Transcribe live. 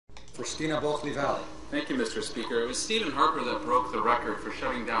for Skeena Bulkley Valley. Thank you, Mr. Speaker. It was Stephen Harper that broke the record for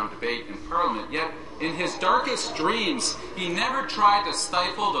shutting down debate in Parliament, yet in his darkest dreams, he never tried to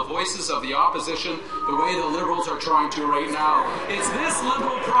stifle the voices of the opposition the way the Liberals are trying to right now. It's this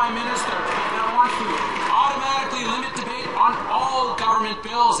Liberal Prime Minister that wants to automatically limit debate on all government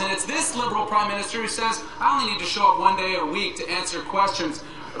bills, and it's this Liberal Prime Minister who says, I only need to show up one day a week to answer questions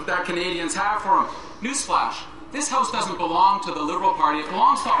that Canadians have for him. Newsflash. This House doesn't belong to the Liberal Party. It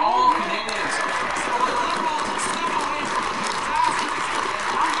belongs to all Canadians. So the Liberals will step away from the disastrous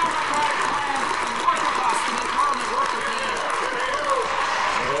undemocratic plan and work with us to make Parliament work with Canadians.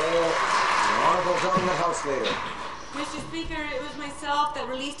 The Honourable Government House Leader. Mr. Speaker, it was myself that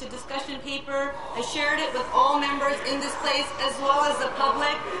released a discussion paper. I shared it with all members in this place as well as the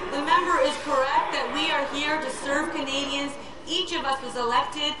public. The member is correct that we are here to serve Canadians. Each of us was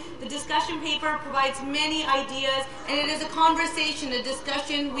elected. The discussion paper provides many ideas, and it is a conversation, a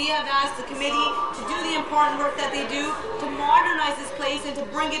discussion. We have asked the committee to do the important work that they do, to modernize this place and to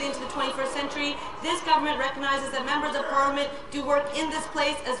bring it into the 21st century. This government recognizes that members of Parliament do work in this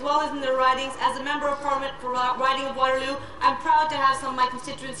place as well as in their ridings. As a member of Parliament for riding of Waterloo, I'm proud to have some of my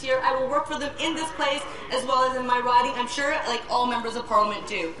constituents here. I will work for them in this place as well as in my riding. I'm sure like all members of Parliament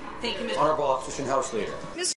do. Thank you, Mr. Honourable Opposition House Leader.